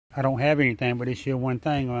I don't have anything but this here one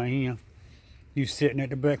thing right here. You sitting at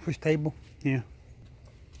the breakfast table? Yeah.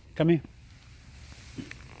 Come here.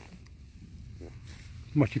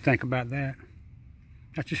 What you think about that?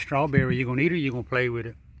 That's a strawberry. You gonna eat it or you gonna play with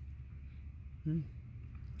it?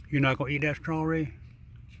 You're not gonna eat that strawberry?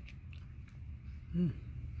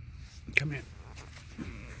 Come here.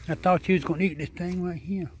 I thought you was gonna eat this thing right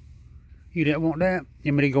here. You didn't want that?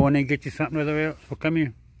 You want me to go in there and get you something other else? Well, come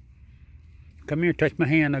here. Come here, touch my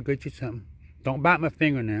hand, I'll get you something. Don't bite my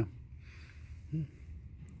finger now.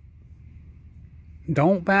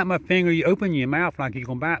 Don't bite my finger. You open your mouth like you're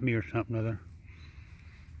gonna bite me or something other.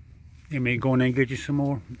 You want me to go in there and get you some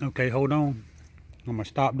more? Okay, hold on. I'm gonna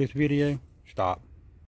stop this video. Stop.